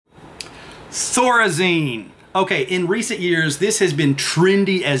Thorazine. Okay, in recent years, this has been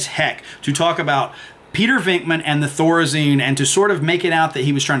trendy as heck to talk about Peter Venkman and the Thorazine and to sort of make it out that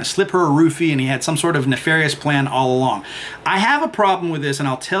he was trying to slip her a roofie and he had some sort of nefarious plan all along. I have a problem with this and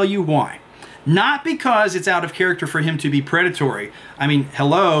I'll tell you why. Not because it's out of character for him to be predatory. I mean,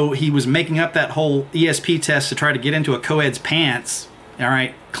 hello, he was making up that whole ESP test to try to get into a co-ed's pants. All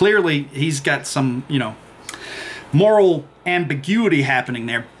right, clearly he's got some, you know, moral ambiguity happening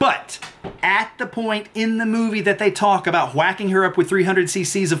there. But at the point in the movie that they talk about whacking her up with 300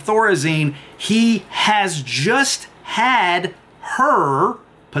 cc's of Thorazine, he has just had her,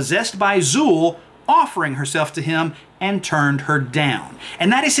 possessed by Zuul, offering herself to him and turned her down.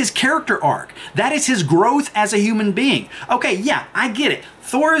 And that is his character arc. That is his growth as a human being. Okay, yeah, I get it.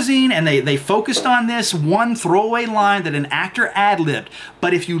 Thorazine, and they focused on this one throwaway line that an actor ad-libbed.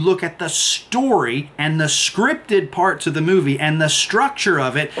 But if you look at the story and the scripted parts of the movie and the structure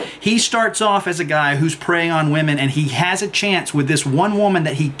of it, he starts off as a guy who's preying on women, and he has a chance with this one woman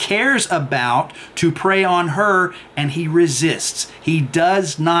that he cares about to prey on her, and he resists. He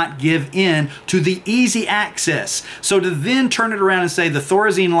does not give in to the easy access. So to then turn it around and say the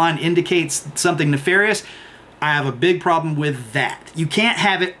Thorazine line indicates something nefarious, I have a big problem with that. You can't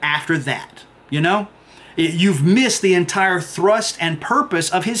have it after that, you know? You've missed the entire thrust and purpose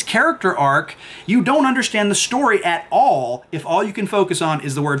of his character arc. You don't understand the story at all if all you can focus on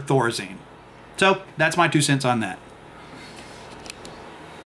is the word Thorazine. So that's my 2 cents on that.